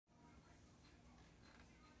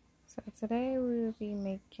So today we will be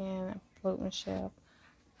making a floating shelf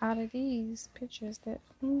out of these pictures that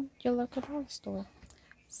your local dollar store.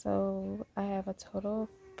 So I have a total of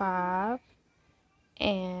 5,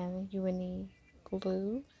 and you will need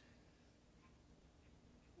glue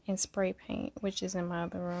and spray paint, which is in my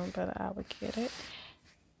other room, but I will get it.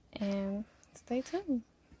 And stay tuned.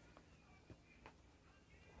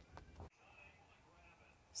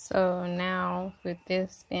 So now with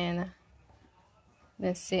this been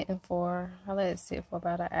sitting for, I let it sit for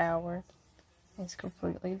about an hour. It's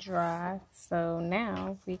completely dry. So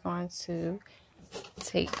now we're going to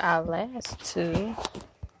take our last 2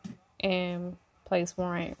 and place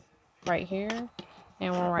one right here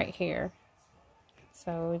and one right here.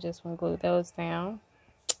 So we just want to glue those down.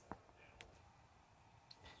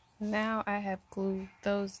 Now I have glued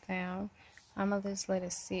those down. I'm gonna just let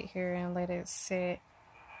it sit here and let it sit,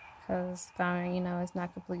 because it's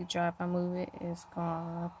not completely dry. If I move it, it's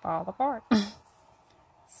gonna fall apart.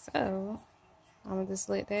 So I'm gonna just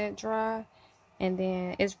let that dry, and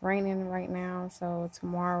then it's raining right now, so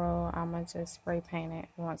tomorrow I'm gonna just spray paint it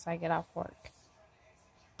once I get off work.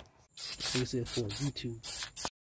 So you said for YouTube.